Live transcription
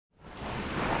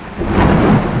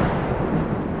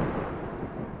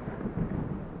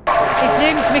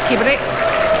Mickey Bricks.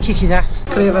 Kick his ass.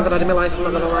 Career I've ever had in my life, I'm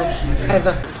not gonna lie.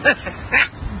 Ever.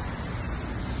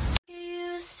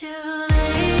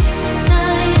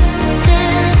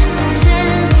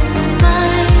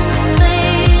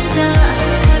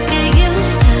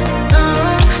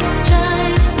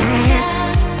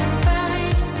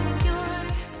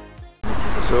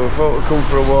 So we thought we'd come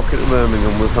for a walk into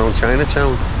Birmingham. We found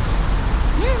Chinatown.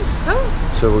 Yeah, it's cool.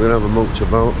 So we're going to have a mooch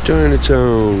about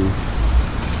Chinatown.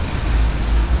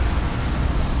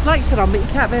 Lights are on, but you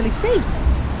can't really see.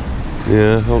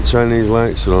 Yeah, all Chinese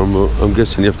lights are on, but I'm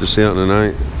guessing you have to see out in the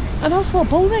night. And also a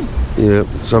bull ring. Yeah,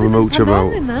 let's have a mooch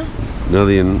about. In there. No,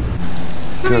 they ain't.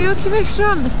 Karaoke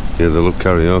restaurant. Yeah, they love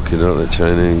karaoke, don't they,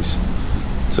 Chinese?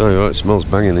 Tell you what, it smells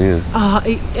banging here. Oh,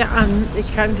 and you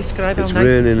can't describe how it's nice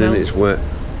it smells. It's raining and it's wet.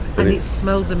 And it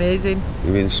smells amazing.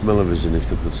 You mean smell-o-vision if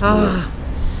they could smell it?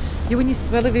 You and your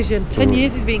smell-o-vision. 10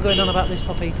 years has been going on about this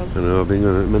for people. I know, I've been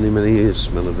going on it many years,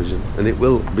 smell-o-vision. And it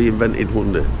will be invented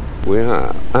one day. We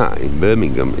are in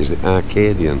Birmingham, is the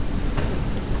Arcadian.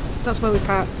 That's where we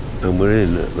parked. And we're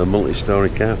in the multi-storey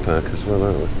car park as well,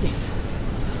 aren't we? Yes.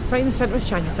 Right in the centre of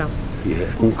Chinatown.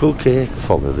 Yeah. Uncle K,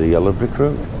 follow the yellow brick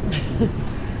road.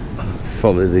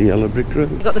 Follow the yellow brick road.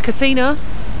 We've got the casino.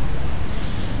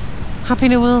 Happy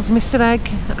Noodles, Mr. Egg,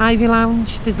 Ivy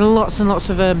Lounge. There's lots and lots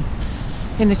of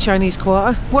in the Chinese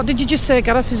Quarter. What did you just say,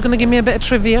 Gareth? He's going to give me a bit of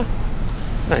trivia.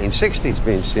 1960 it's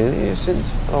been seen here since.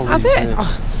 Has it?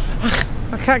 Oh,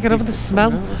 I can't get over the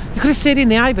smell. You could have stayed in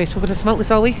the Ibis. We could have smelt this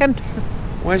all weekend.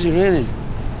 Why is it raining?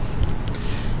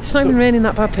 It's not even raining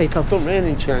that bad, people. It don't rain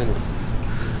in China.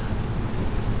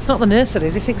 It's not the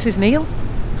nurseries. He thinks it's Neil.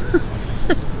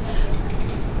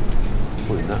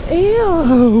 What is that?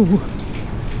 Ew.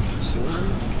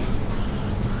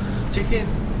 Chicken.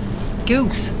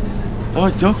 Goose. Oh,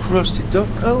 duck, roasted duck.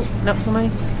 Oh, not for me.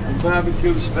 And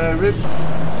barbecue spare rib.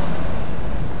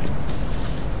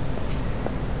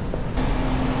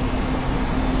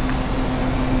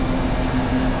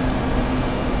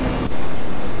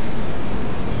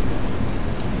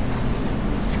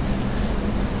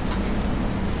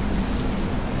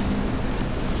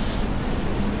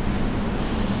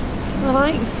 The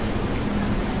lights.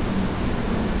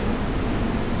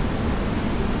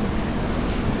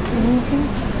 Amazing.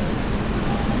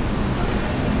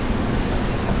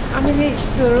 I mean, each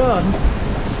to their own.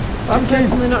 I'm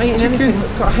guessing they're not eating anything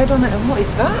that's got a head on it. And what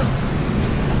is that?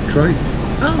 Tripe.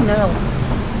 Oh no.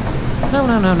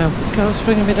 No. God's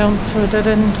bringing me down to a dead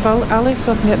end alley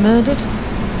so I can get murdered.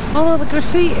 Although the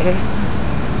graffiti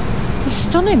is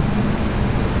stunning.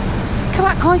 Look at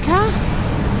that koi car.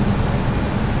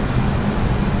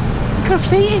 The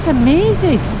graffiti is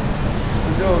amazing.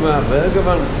 We're talking about burger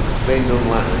van being done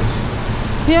like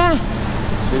this. Yeah.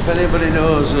 So if anybody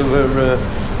knows of a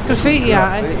graffiti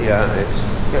artist,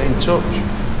 get in touch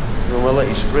and we'll let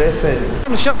you spray paint it. I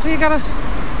found a shop for you, Gareth.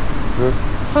 Huh?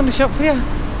 I found a shop for you.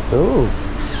 Oh.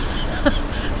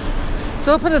 It's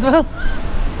open as well.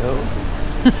 Oh.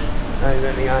 Have you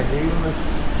got any ID with me?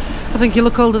 I think you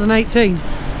look older than 18.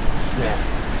 Yeah.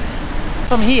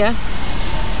 From here,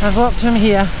 I've walked from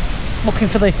here looking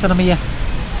for this and I'm here.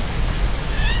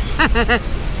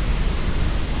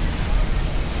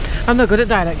 I'm not good at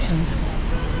directions.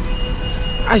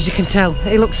 As you can tell,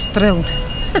 he looks thrilled.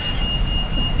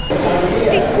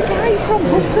 It's the guy from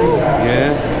Pughs.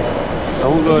 Yeah. I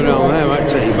won't go down there, I might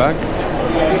take you back.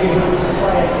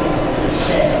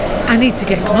 I need to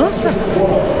get closer.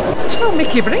 It's from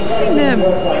Mickey Bricks in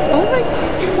Bullring.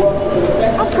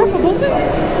 I'm proper buzzing.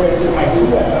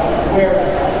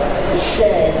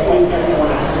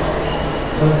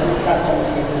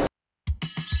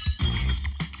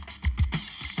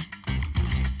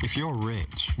 If you're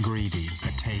rich, greedy,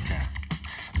 a taker,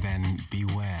 then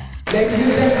beware. Ladies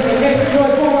and gentlemen, make some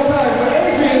noise one more time for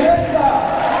Adrian, let's go!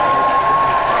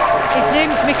 His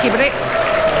name's Mickey Bricks.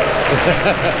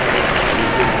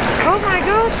 Oh my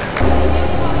God!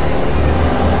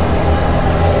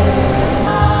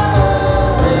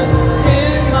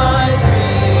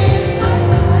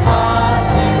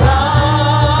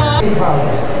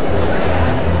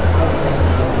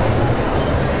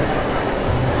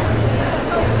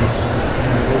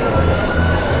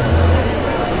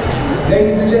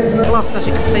 Ladies and gentlemen, Lost, as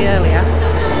you could see earlier,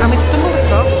 and we stumbled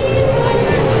across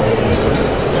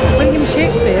William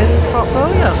Shakespeare's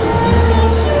portfolio.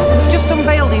 We've just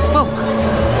unveiled his book.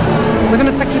 We're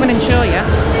going to take you in and show you.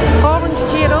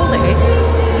 400-year-old it is.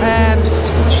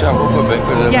 Shut up a bit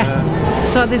with them. Yeah.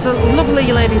 So there's a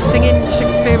lovely lady singing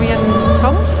Shakespearean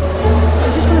songs.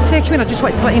 I'm just going to take you in. I just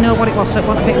wanted to let you know what it was, so it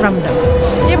wasn't a bit random.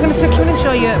 Yeah, we're going to take you in and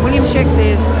show you William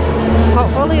Shakespeare's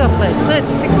portfolio place.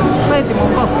 36 plays in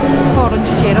one book,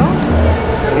 400-year-old.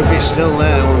 If it's still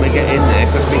there when we get in there,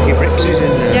 because Mickey Bricks is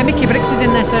in there. Yeah, Mickey Bricks is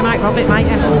in there, so I might rob it, might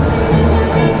you?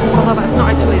 Although that's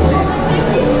not actually his name.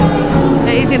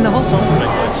 It is in the hustle.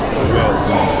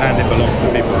 And it belongs to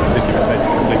the people of the city.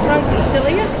 I'm surprised it's still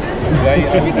here.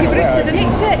 Mickey Bricks had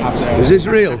nicked it. Is this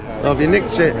real? Or have you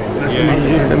nicked it?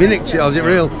 Have you nicked it or is it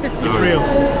real? It's real.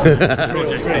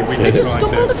 I just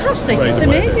stumbled across this. It's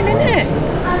amazing, isn't it?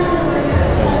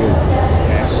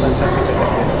 It's fantastic to get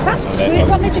this. That's great.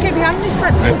 What made you get behind this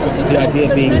then? The idea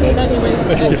being that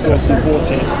the bookstore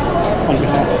supported on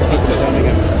behalf of the people of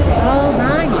Birmingham. Oh,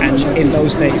 right. And in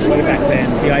those days, way back then,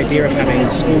 the idea of having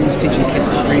schools teaching kids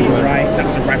to read and write, that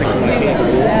was a radical idea.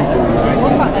 Yeah.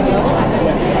 What about then, though, wasn't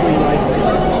it?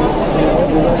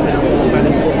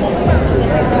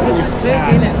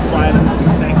 Violence and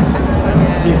sex,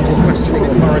 people questioning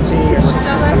authority, and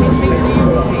I think it's plays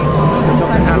before. So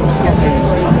to have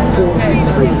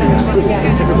it's a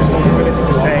civic responsibility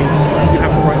to say you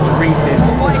have the right to read this,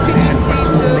 question it, and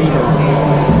question the readers.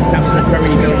 That was a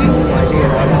very, very cool idea,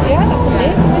 right? Yeah, that's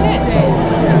amazing, isn't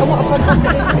it? And what a fantastic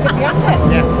reason to get behind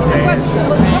it. Yeah. I'm glad you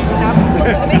stumbled across it now. Look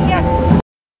what I mean, yeah.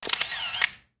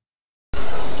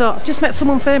 So I've just met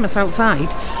someone famous outside,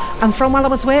 and from while I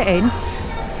was waiting,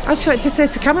 I just wanted to say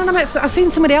to Cameron, I seen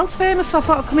somebody else famous, so I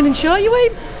thought I'd come in and show you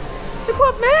him. Look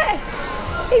what I've met.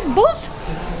 He's Buzz.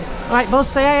 Right, Buzz,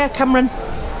 say hiya, Cameron.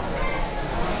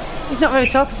 He's not very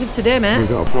talkative today, mate. We've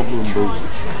got a problem, Buzz.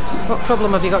 What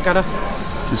problem have you got, Gareth?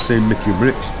 Just saying Mickey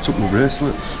Bricks took my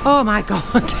bracelet. Oh my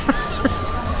God.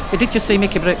 We did just see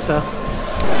Mickey Bricks, though.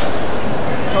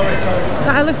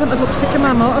 That elephant would look sick in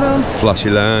my motorhome.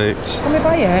 Flashy lights. Can we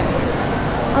buy it?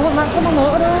 I want that for my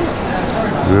motorhome.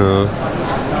 No.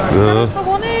 No. I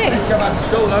want it. Go back to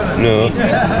school, don't it? No.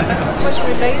 Must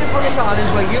remain upon this island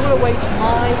where you will await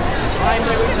my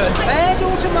timely return. Fair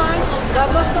daughter mine, thou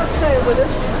must not sail with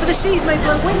us, for the seas may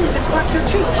blow winds and crack your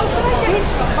cheeks.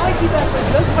 This mighty vessel,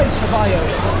 no place for bio.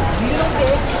 Do you not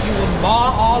hear? You will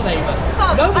mar our labour.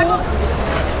 No more.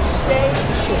 Stay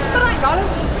to ship.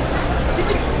 Silence.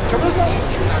 Trouble us not.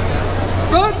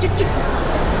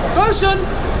 Bosun!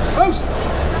 Bosun!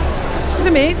 This is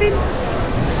amazing.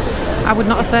 I would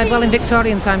not have fared well in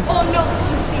Victorian times. Or not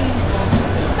to see?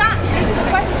 That is the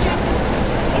question.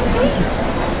 Indeed.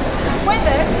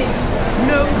 Whether it is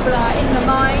nobler in the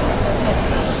mind to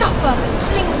suffer the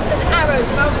slings and arrows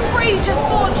of outrageous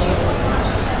fortune,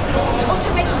 or to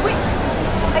make wits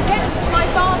against my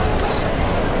father's wishes,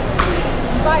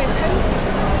 and by opposing,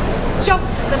 jump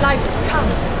the life to come.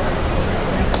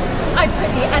 I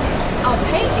prithee, and I'll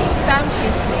pay thee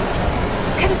bounteously.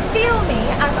 Conceal me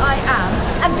as I am,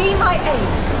 and be my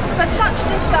aid, for such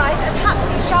disguise as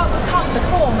haply shall become the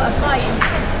form of my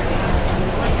intent.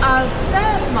 I'll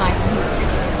serve my duke,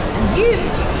 and you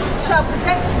shall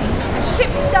present me as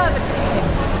ship's servant to him.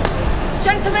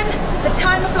 Gentlemen, the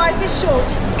time of life is short.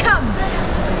 Come,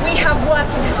 we have work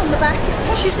in hand. On the back,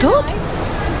 She's good.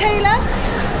 Taylor,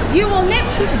 you will nip.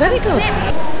 She's very good.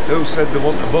 Who said they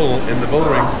want a bull in the bull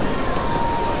ring?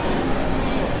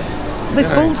 This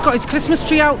bull's got his Christmas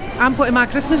tree out. I'm putting my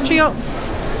Christmas tree up.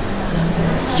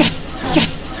 Yes,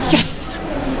 yes, yes.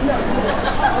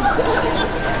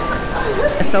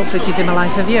 Selfridges in my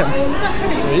life, have you?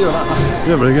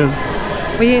 Yeah, very good.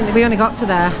 We only got to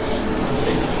there.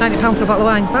 £90 for a bottle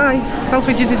of wine. Bye.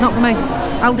 Selfridges is not for me.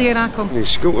 Aldi and Arcom. These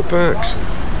scooter parks.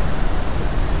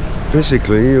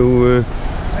 Basically, you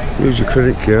use your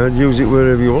credit card, use it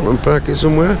wherever you want and park it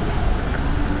somewhere.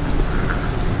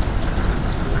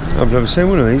 I've never seen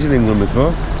one of these in England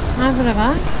before. Neither have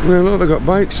I. Well, look, they've got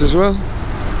bikes as well.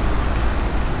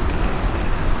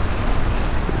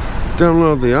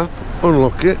 Download the app,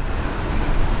 unlock it.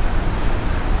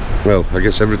 Well, I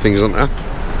guess everything's on app.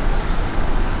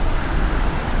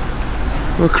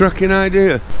 What a cracking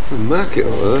idea. A market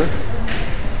over there.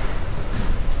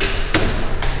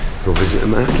 Go visit a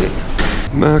market.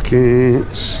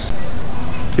 Markets.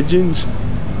 Pigeons.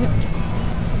 Yep.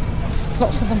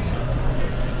 Lots of them.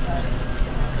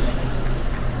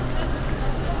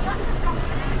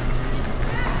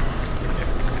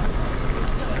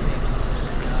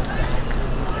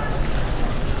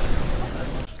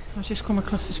 I've just come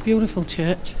across this beautiful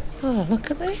church. Oh, look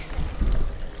at this.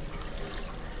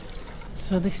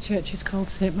 So this church is called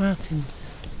St. Martin's.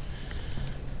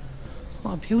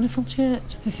 What a beautiful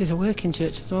church. This is a working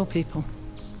church as well, people.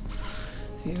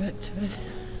 The rectory.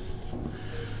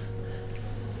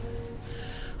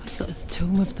 Look at the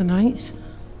tomb of the knights.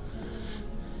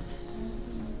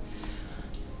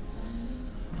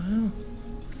 Wow.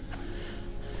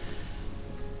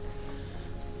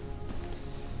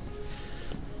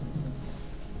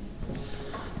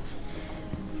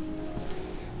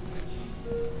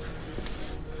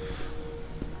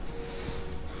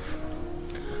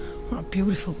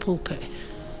 Beautiful pulpit.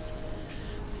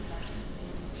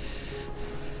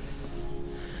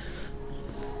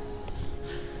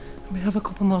 We have a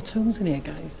couple more tombs in here,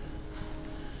 guys.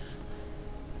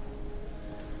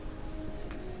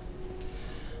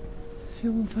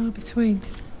 Few and far between.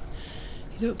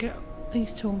 You don't get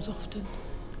these tombs often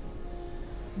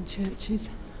in churches.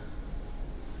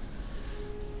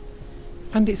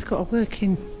 And it's got a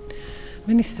working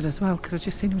minister as well, because I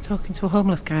just seen him talking to a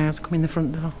homeless guy as come in the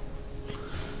front door.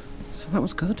 So that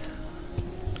was good.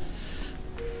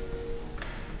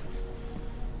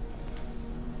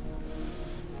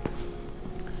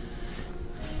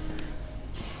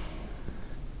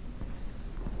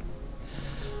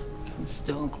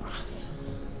 Stone glass.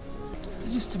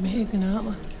 They're just amazing, aren't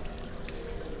they?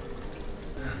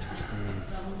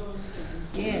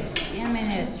 Yes, un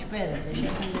minuto, espera, deixa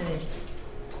eu acender este.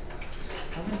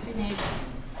 Algum finito.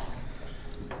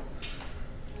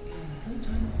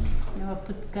 Não vou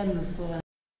pôr pequeno fora.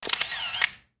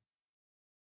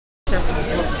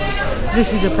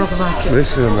 This is a proper market.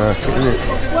 This is a market, isn't it?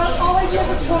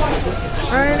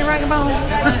 Really right about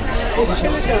this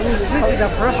is a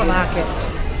proper market.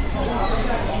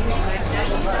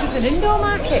 It's an indoor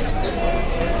market.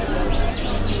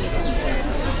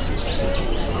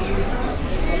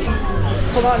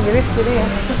 Put that on your wrist, here.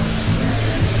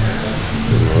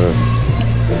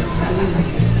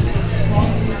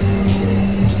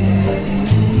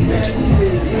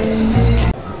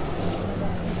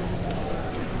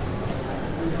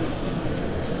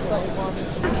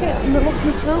 And it looks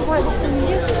and smells like what's in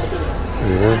years.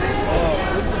 Yeah.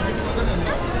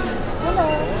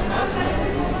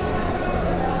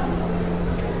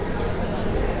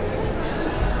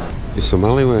 It's some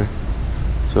alleyway.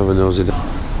 So have a nosy down.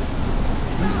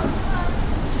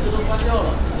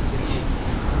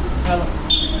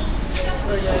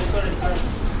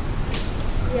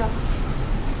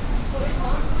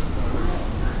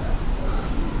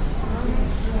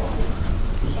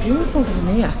 Beautiful down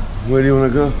here. Where do you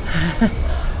want to go?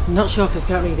 I'm not sure because I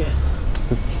can't read it.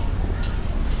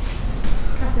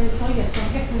 Cafe Soya, so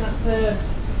I'm guessing that's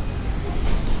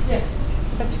yeah,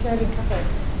 vegetarian cafe.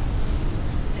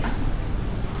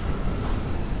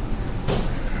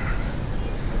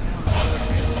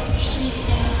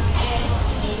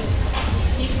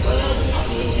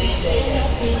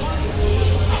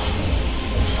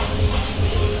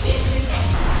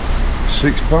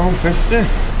 £6.50.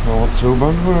 Oh, not too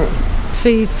bad for it.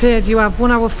 Fees paid, you have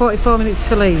 1 hour 44 minutes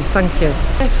to leave, thank you.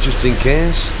 Yes. Just in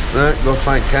case. Right, go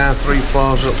find car 3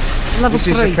 floors up. Level this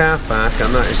 3. is the car park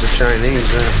and that is the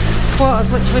Chinese there.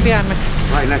 Quarters literally behind me.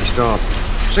 Right next door.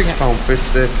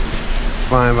 £6.50,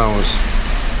 5 hours.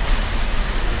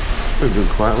 We've done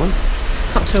quite well.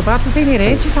 Not too bad, we've been here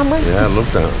ages, haven't we? Yeah, I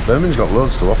love that. Birmingham's got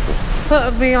loads to offer. Thought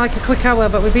it'd be like a quick hour,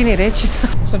 but we've been here ages.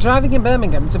 So driving in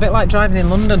Birmingham, it's a bit like driving in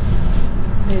London.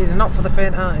 It is not for the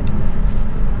faint-hearted.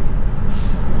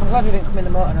 I'm glad we didn't come in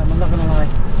the motorhome, I'm not going to lie.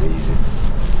 Easy.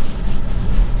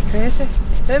 It's crazy.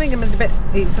 Birmingham is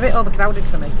it's a bit overcrowded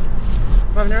for me.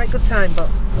 I'm having a right good time, but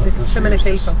there's too many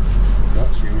people.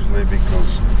 That's usually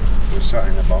because we're sat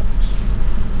in a box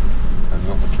and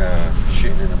not the car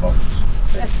shitting in a box.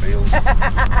 It feels.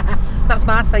 That's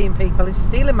my saying, people. He's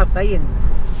stealing my sayings.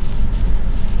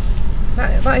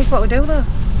 That is what we do, though.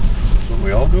 That's what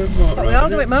we all do at motorhomes. We all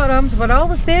do at motorhomes. We're all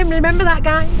the same. Remember that,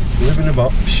 guys? Live in a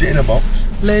box, shit in a box.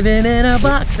 Living in a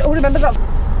box. Oh, remember that?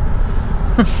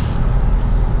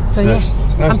 So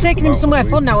yes, nice I'm taking him somewhere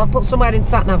fun now. I've put somewhere in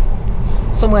sat nav.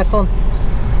 Somewhere fun.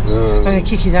 I'm going to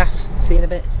kick his ass. See you in a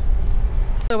bit.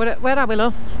 So where are we,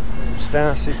 love?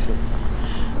 Star City.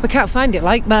 We can't find it,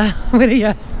 like, but we're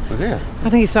here. We're here? I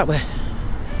think it's that way.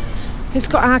 It's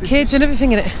got arcades and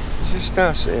everything in it. This is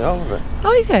Star City, all of it.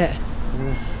 Oh, is it?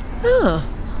 Yeah. Oh.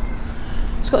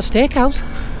 It's got a steakhouse.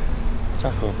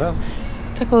 Taco Bell.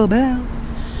 Taco Bell.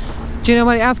 Do you know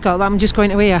what it has got? I'm just going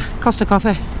to here. Costa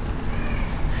Coffee.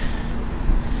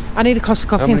 I need a Costa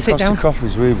Coffee and sit down. How many Costa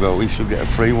Coffees we've got? We should get a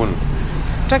free one.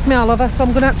 Drag me all over, so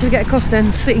I'm going to actually get a Costa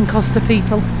and sit in Costa,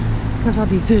 people. Because I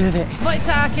deserve it. I went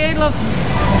to arcade, love.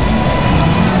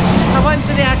 I went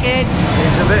to the arcade.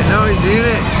 It's a bit noisy, isn't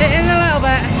it? It is a little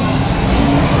bit.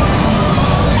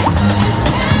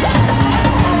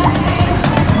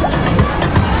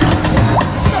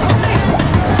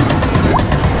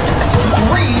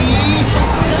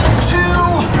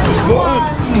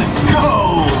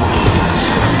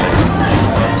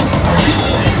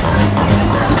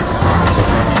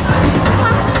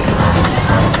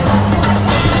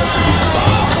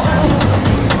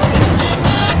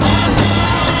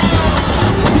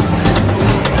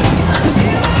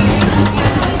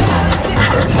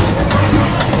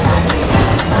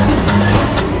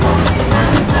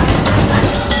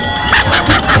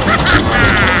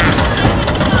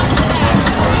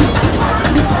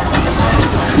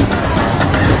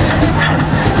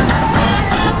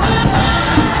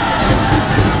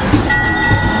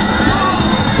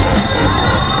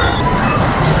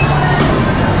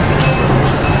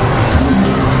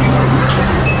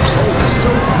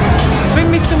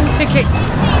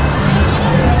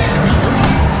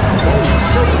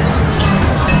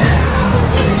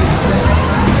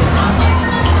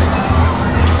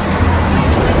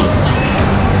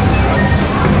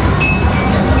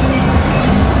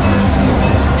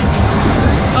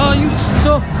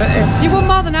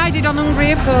 gone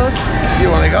hungry at Pughs. You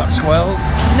only got 12.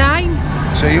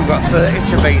 9. So you've got 30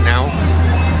 to beat now.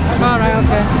 Alright,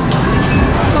 okay.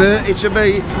 30 to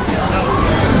beat.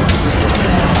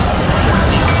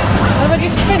 Are we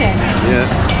just spinning? Yeah.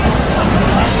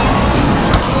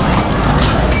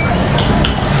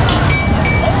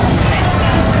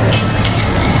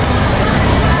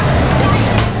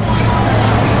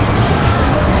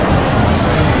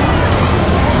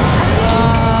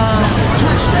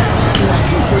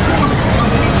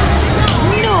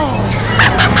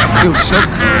 You suck.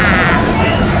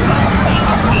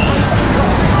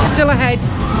 Still ahead.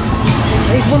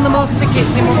 He's won the most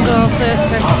tickets in one go,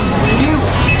 30.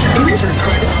 This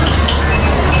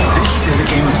is a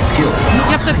game of skill. You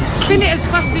have to spin it as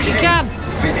fast as you can.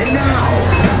 Spin it now.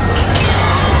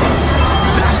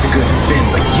 That's a good spin,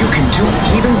 but you can do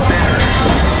even better.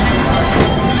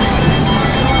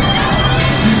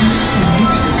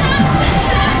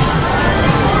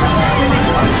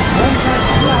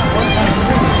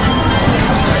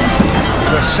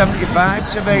 Got 75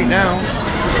 to beat now.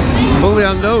 Fully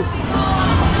undo.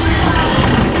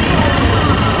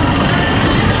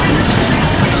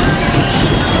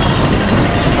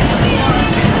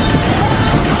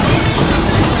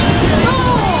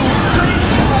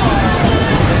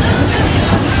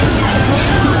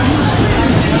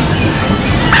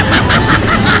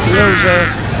 Loser.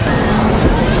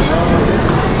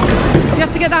 You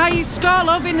have to get the highest score,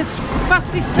 love, in the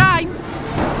fastest time.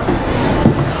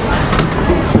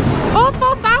 Oh,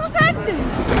 4,000!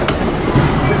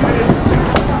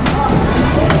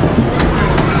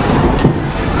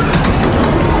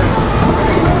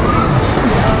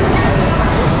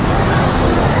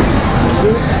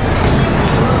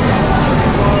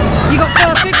 You got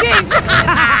 4 tickets!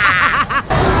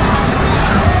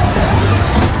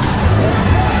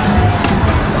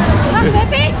 That's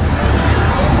heavy!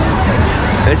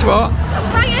 It's what? That's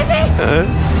right heavy!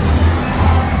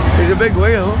 It's a big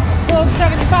wheel.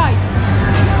 475.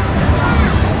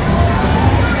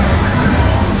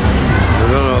 I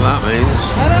don't know what that means.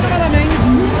 I don't know what that means.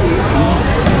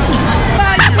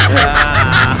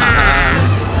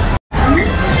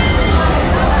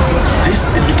 5. This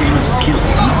is a game of skill.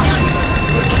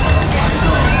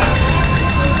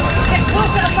 Get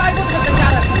closer to 500 than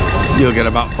Gareth. You'll get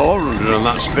about 400 on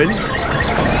that spin.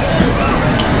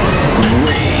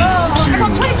 Oh, I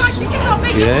got 25 tickets on me.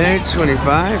 Yeah,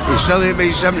 25. You're selling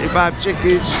me 75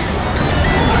 tickets.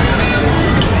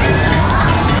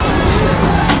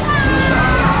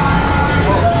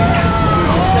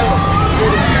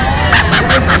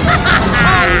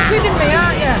 Oh, you're kidding me,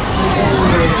 aren't you?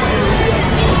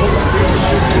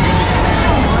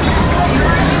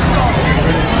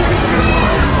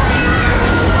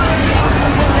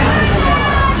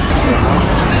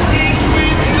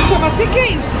 Took my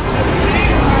tickets.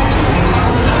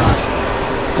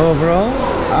 Overall,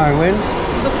 I win.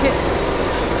 Suck it.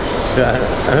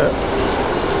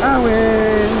 I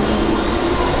win.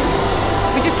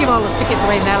 We just give all those tickets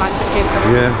away in there like tickets.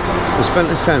 Yeah, we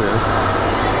spent a tenner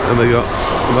and we got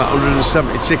about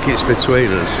 170 tickets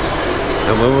between us.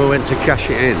 And when we went to cash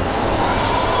it in,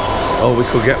 all we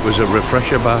could get was a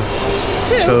refresher bar.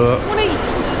 2? So, 1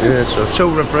 each? Yeah, so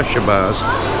 2 refresher bars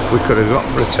we could have got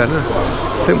for a tenner.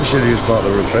 I think we should have used part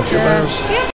of the refresher bars.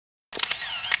 Yeah.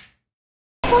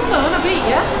 Fun though, and I beat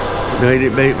you. No, you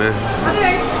didn't beat me. I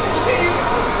did.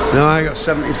 No, I got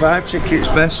 75 tickets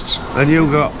best, and you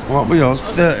got, what were yours,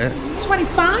 30?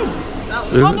 25.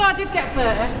 Oh no, I did get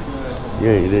 30.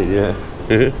 Yeah, you did, yeah.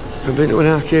 I've been to an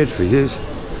arcade for years.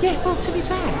 Yeah, well, to be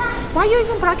fair, why are you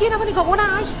even bragging? I've only got 1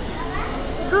 eye.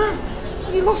 Huh?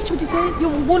 You lost to a disabled. You're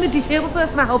one a disabled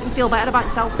person. I hope you feel better about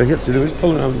yourself. All I get to do is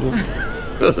pull it out.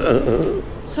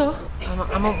 So,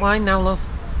 I'm on wine now, love.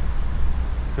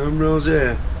 I'm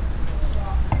rosé.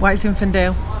 White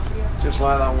Zinfandel. Just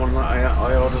like that one that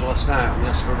I ordered last night. We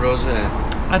asked for rosé.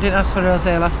 I didn't ask for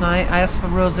rosé last night. I asked for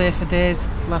rosé for days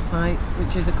last night,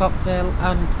 which is a cocktail.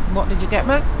 And what did you get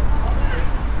me?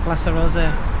 Glass of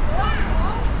rosé.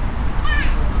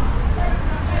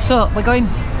 So we're going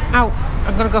out.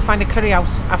 I'm going to go find a curry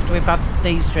house after we've had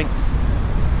these drinks.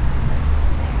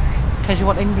 Because you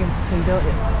want Indian for 2, don't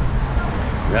you?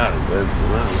 Yeah, I didn't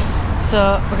that.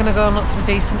 So we're going to go and look for a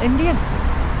decent Indian.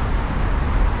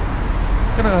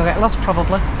 Gonna go get lost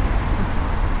probably.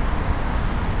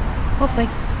 We'll see.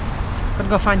 Gonna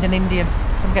go find an Indian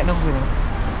because I'm getting hungry now.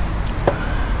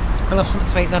 I'll have something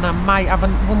to eat then. I might have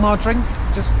one more drink,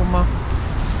 just one more.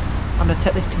 I'm gonna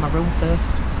take this to my room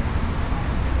first.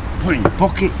 Put it in your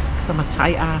pocket. Because I'm a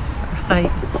tight ass,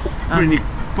 right? Put it in your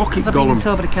pocket, I've been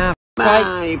told, but I can't.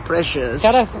 My precious.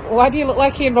 Gareth, why do you look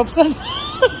like Ian Robson?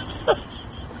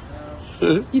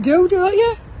 You do, don't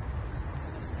you?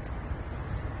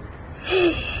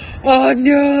 Oh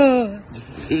no!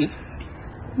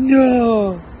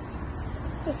 No!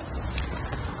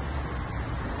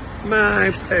 My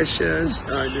precious.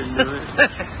 I didn't know it.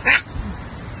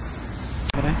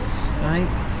 Right,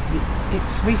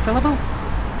 it's refillable,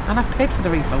 and I've paid for the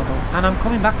refillable, and I'm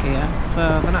coming back here, so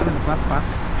they're not having the glass back.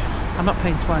 I'm not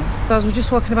paying twice. So we're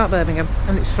just walking about Birmingham,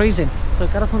 and it's freezing, so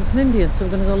Gareth wants an Indian, so we're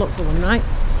going to go look for one, right?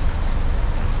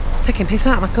 Taking piss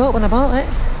out of my coat when I bought it.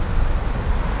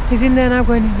 He's in there now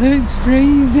going, it's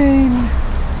freezing.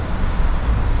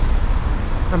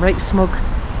 I'm right smug.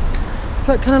 It's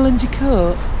like, can I lend your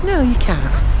coat? No, you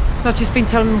can't. I've just been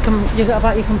telling him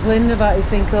about you complaining about it's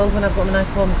been cold when I've got my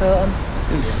nice warm coat on.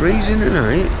 It's freezing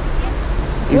tonight.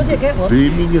 Told you to get one.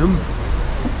 Birmingham.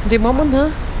 Didn't want one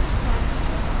though.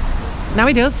 Now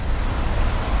he does.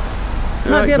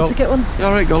 Might be able to get one.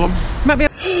 Alright, Gollum. Might be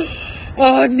able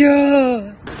Oh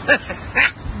no!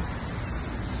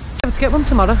 Able to get one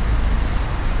tomorrow.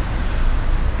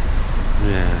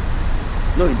 Yeah.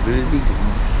 Not in Birmingham.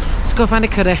 Let's go find a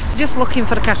curry. Just looking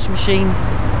for a cash machine.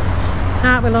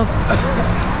 Aren't we, love?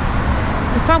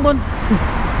 We found one.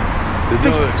 They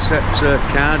don't accept a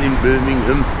card in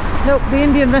Birmingham. Nope, the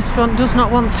Indian restaurant does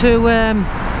not want to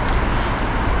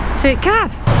take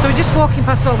card. So we're just walking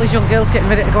past all these young girls getting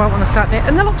ready to go out on a Saturday,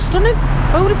 and they look stunning,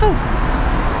 beautiful.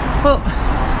 But,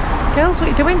 girls, what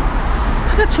are you doing?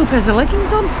 I've got 2 pairs of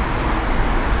leggings on.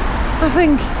 I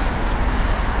think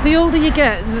the older you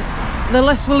get, the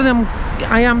less willing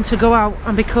I am to go out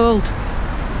and be cold.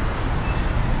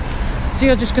 So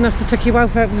you're just going to have to take your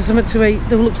wife out for something to eat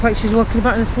that looks like she's walking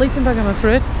about in a sleeping bag, I'm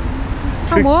afraid.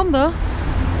 I'm warm though.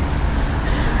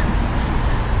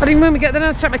 But even when we get there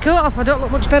and I take my coat off, I don't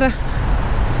look much better.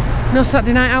 No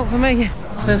Saturday night out for me.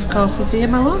 First course is here,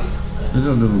 my love. I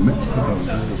don't know the mix.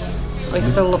 Oh, he's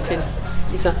still looking.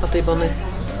 He's a happy bunny.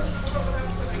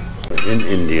 In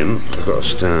Indian, I've got a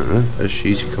starter, a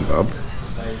sheesh kebab,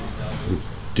 with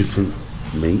different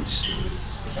meats.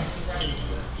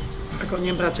 I got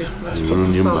onion bhaji. Let's put some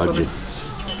Onion sauce on bhaji.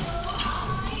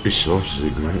 it. This sauces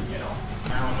are great.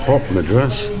 Hot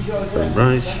madras, and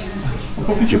rice,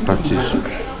 chapatis,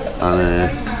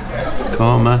 and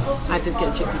korma. I did get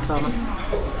a chicken korma.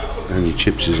 And your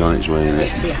chips is on its way in it.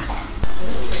 Yes, yeah.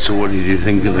 So what did you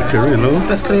think of the curry, love?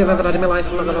 Best curry I've ever had in my life,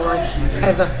 I'm not going to lie.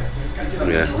 Ever.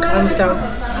 Yeah. Hands down.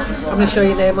 I'm going to show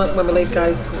you the name when we leave,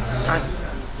 guys.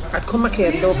 I'd come back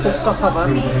here, no full stop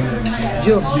ever,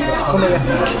 just to come here.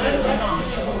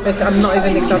 I'm not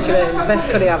even exaggerating. The best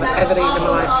curry I've ever eaten in my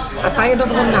life. I'd buy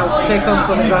another one now to take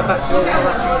home and drive back to Birmingham.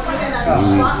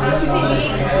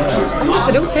 If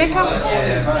they do take out.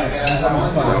 I've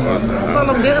got a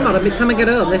long day tomorrow. By the time I get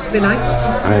home, this would be nice.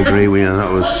 I agree with you,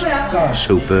 that was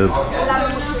superb.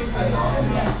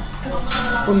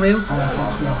 Unreal.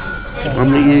 How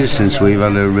many years since we've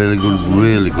had a really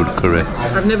good curry?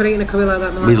 I've never eaten a curry like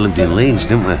that in my We life. lived in Leeds,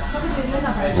 didn't we?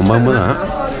 And when was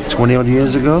that? 20 odd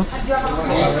years ago?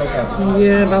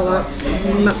 Yeah, about that.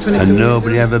 Not 22. And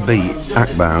nobody ever beat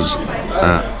Akbar's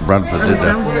at Bradford, did they?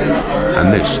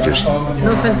 And this just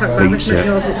No offence, Akbar, beats this makes it.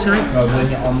 yours look shite.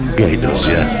 Yeah, it does,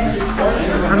 yeah.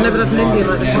 I've never had an Indian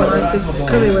like this in my life. This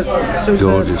curry was so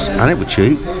Gorgeous. And it was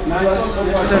cheap. I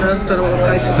don't know what the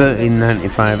price is.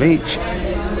 $13.95 each.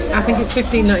 I think it's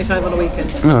 $15.95 on a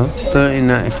weekend. No,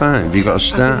 $13.95. You got a I think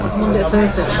start. it's Monday to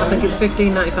Thursday. I think it's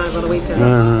 $15.95 on a weekend.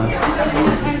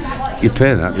 You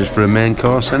pay that just for a main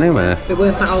course anyway. It'd be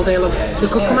worth that all day long. They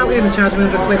could come out here and charge me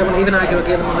 £100. I wouldn't even argue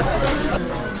again the money.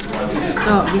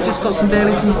 So we just got some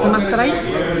Baileys and some after eights.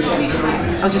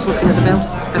 I was just looking at the bill.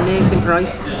 Amazing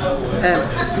price.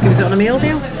 Give it on a meal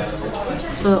deal.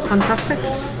 So fantastic.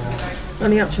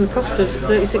 Only actually cost us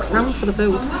 £36 for the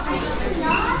food.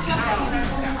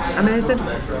 Amazing.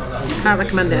 Can't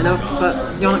recommend it enough, but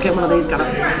you're not getting one of these,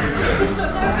 Gareth.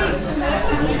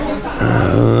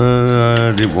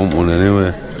 I didn't want one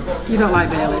anyway. You don't like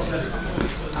Baileys.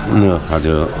 No, I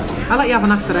don't. I let you have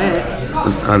an after eight.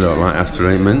 I don't like after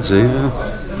 8 minutes either.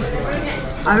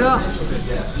 I don't.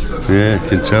 Yeah, I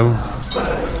can tell.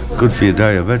 Good for your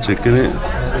diabetic, isn't it?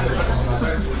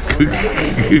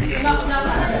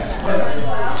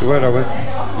 So where are we?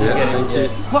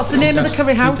 What's the name of the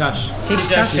curry house? Tish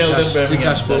Tash. Yeah,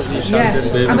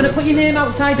 I'm going to put your name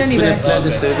outside anyway.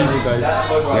 Pleasure serving you guys.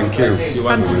 Thank you.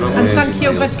 And thank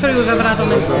you, best curry we've ever had on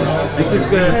this. This is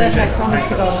Perfect, honest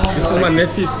to God. This is my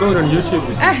nephew's going on YouTube.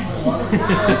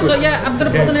 So yeah, I'm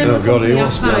going to put the name of the company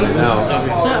outside.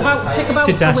 So take about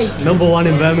a week. #1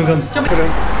 in Birmingham.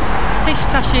 Tish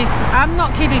Tashes. I'm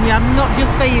not kidding you, I'm not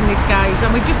just saying this, guys.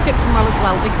 And we've just tipped them well as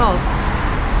well because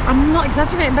I'm not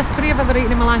exaggerating, best curry I've ever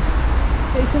eaten in my life.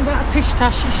 Isn't that a tish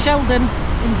tash? It's Sheldon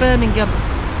in Birmingham.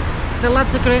 The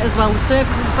lads are great as well. The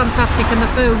service is fantastic and the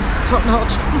food top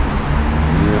notch.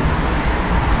 Yeah.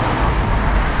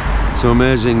 So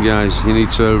amazing, guys. You need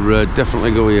to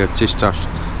definitely go here, Tish Tash.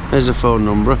 There's a phone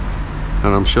number,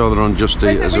 and I'm sure they're on Just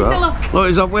Eat as well. Look,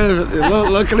 he's up there.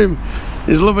 Look at him.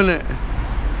 He's loving it.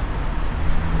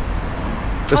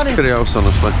 Best curry house,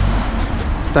 honestly.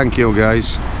 Thank you,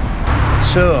 guys.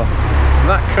 So,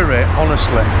 that curry,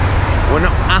 honestly, we're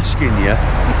not asking you.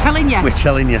 We're telling you. We're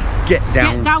telling you. Get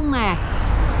down. Get down there.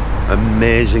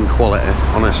 Amazing quality,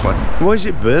 honestly. Why is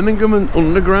it Birmingham and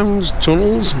undergrounds,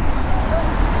 tunnels?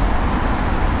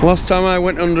 Last time I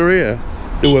went under here,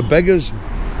 there were beggars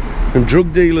and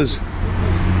drug dealers.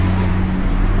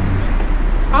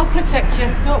 I'll protect you,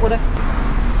 don't worry.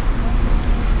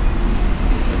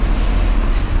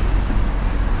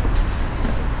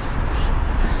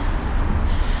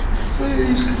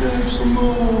 Please, can I have some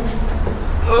more?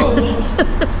 Oh,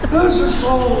 there's a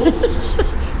soul.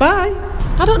 Bye.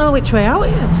 I don't know which way out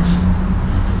it is.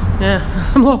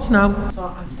 Yeah, I'm lost now. So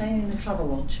I'm staying in the travel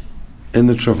lodge. In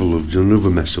the travel lodge, another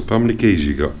mess up. How many keys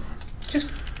you got?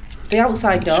 Just the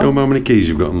outside door. Show them how many keys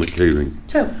you've got on the key ring.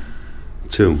 2.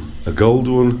 2. A gold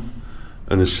one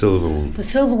and a silver one. The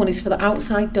silver one is for the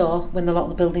outside door when they lock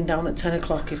the building down at 10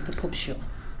 o'clock if the pub's shut.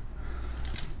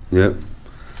 Yep.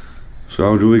 So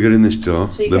how do we get in this door?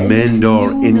 So the main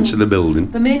door into the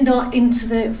building. The main door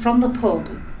into from the pub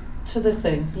to the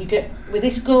thing. You get with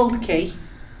this gold key.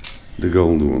 The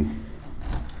gold one.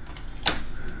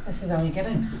 This is how you get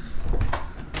in.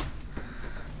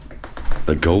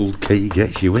 The gold key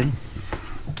gets you in.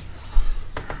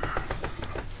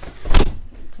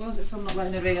 Close it so I'm not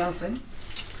letting everybody else in.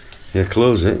 Yeah,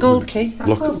 close it. Gold key.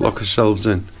 Lock ourselves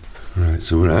in. Right,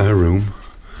 so we're at our room.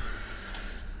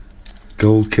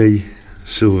 Gold key,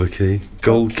 silver key,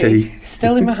 gold key.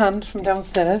 Still in my hand from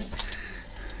downstairs.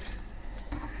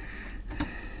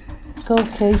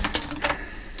 Gold key.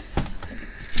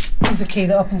 There's a key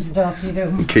that opens the door to your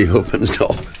room. Key opens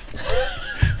door.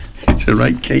 It's the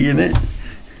right key, isn't it?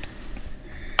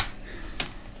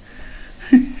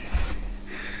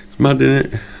 It's mad,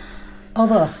 isn't it?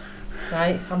 Although,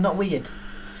 right, I'm not weird.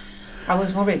 I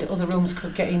was worried other rooms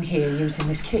could get in here using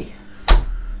this key.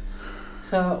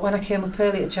 So when I came up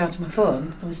early to charge my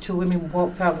phone, there was 2 women who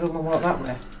walked out of the room and walked that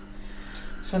way.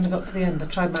 So when they got to the end, I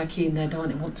tried my key in their door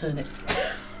and it wouldn't turn it.